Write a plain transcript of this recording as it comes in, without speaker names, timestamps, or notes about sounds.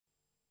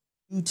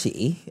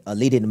Bluetti, a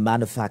leading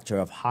manufacturer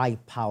of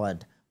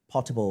high-powered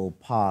portable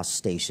power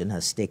station,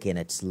 has taken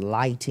its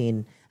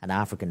Lighting an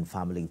African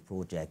Family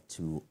project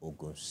to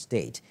Ogun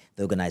State.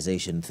 The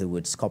organization, through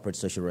its corporate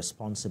social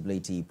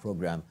responsibility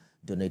program,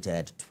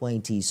 donated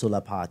 20 solar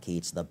power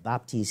kits to the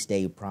Baptist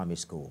Day Primary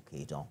School,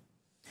 Kedon.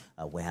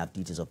 We have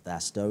details of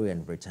that story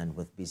and return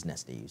with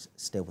business news.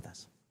 Stay with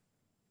us.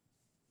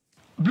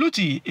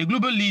 Bluetti, a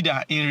global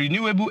leader in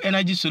renewable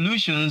energy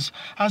solutions,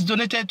 has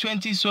donated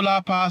 20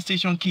 solar power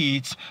station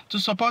kits to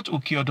support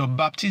Okiodo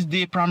Baptist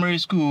Day Primary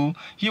School,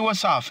 Yewa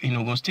South in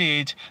Ogun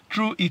State,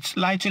 through its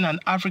Lighting an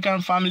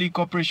African Family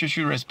Corporate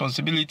Social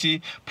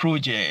Responsibility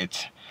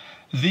project.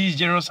 This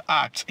generous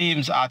act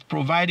aims at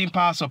providing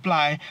power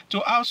supply to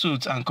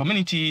households and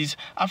communities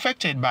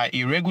affected by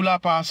irregular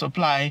power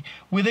supply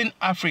within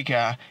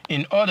Africa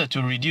in order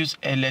to reduce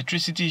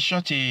electricity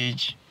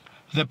shortage.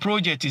 The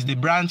project is the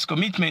brand's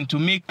commitment to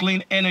make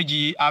clean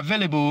energy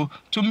available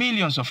to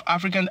millions of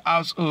African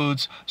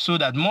households so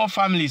that more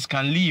families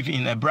can live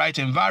in a bright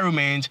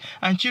environment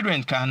and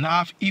children can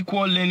have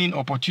equal learning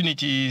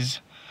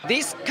opportunities.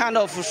 This kind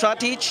of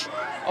shortage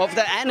of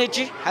the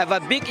energy have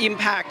a big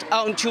impact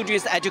on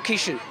children's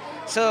education.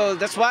 So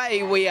that's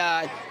why we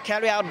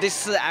carry out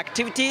this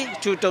activity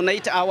to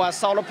donate our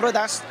solar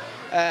products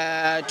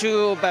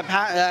to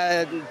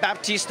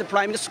Baptist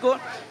Primary School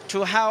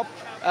to help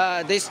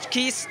these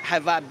kids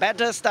have a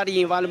better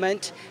study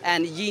environment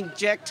and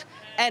inject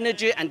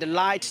energy and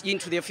light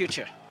into their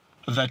future.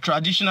 The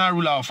traditional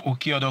ruler of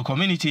Okiodo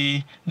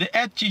community, the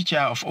head teacher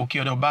of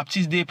Okiodo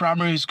Baptist Day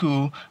Primary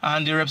School,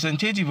 and the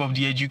representative of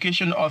the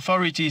Education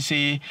Authority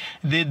say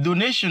the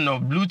donation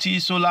of Bluetti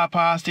solar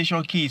power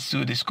station kits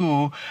to the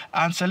school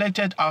and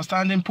selected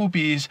outstanding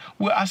pupils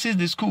will assist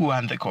the school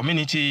and the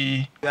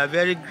community. We are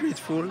very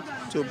grateful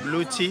to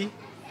Bluetti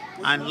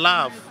and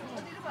LAAF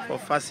for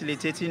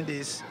facilitating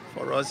this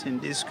for us in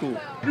this school.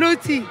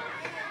 Bluetti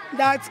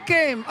that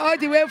came all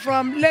the way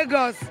from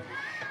Lagos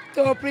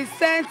to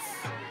present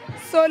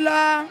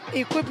solar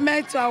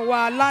equipment to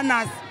our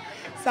learners.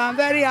 So I'm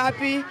very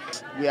happy.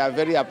 We are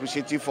very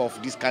appreciative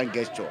of this kind of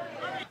gesture.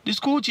 The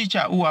school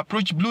teacher who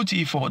approached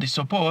Bluetti for the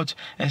support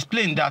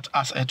explained that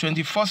as a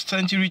 21st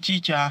century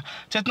teacher,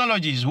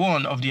 technology is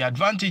one of the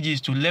advantages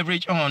to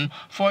leverage on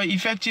for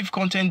effective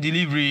content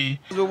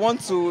delivery. We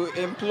want to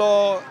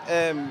employ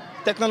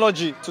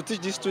technology to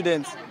teach these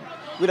students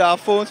with our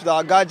phones, with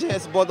our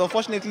gadgets, but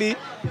unfortunately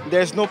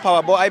there's no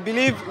power. But I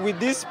believe with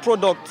this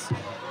product,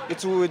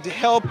 it would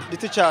help the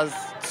teachers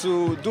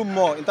to do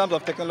more in terms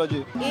of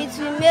technology. It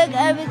will make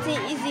everything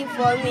easy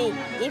for me.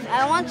 If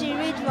I want to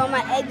read for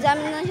my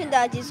examination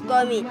that is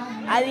coming,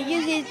 I will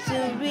use it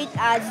to read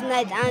at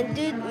night and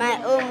do my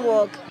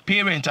homework.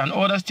 Parents and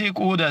other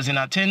stakeholders in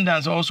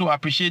attendance also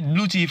appreciate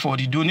Bluetti for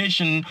the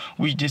donation,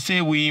 which they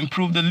say will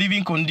improve the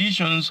living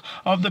conditions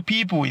of the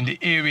people in the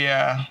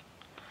area.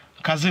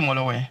 Kazim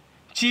Olowe,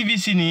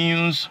 TVC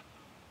News,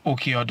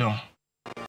 Okiodo.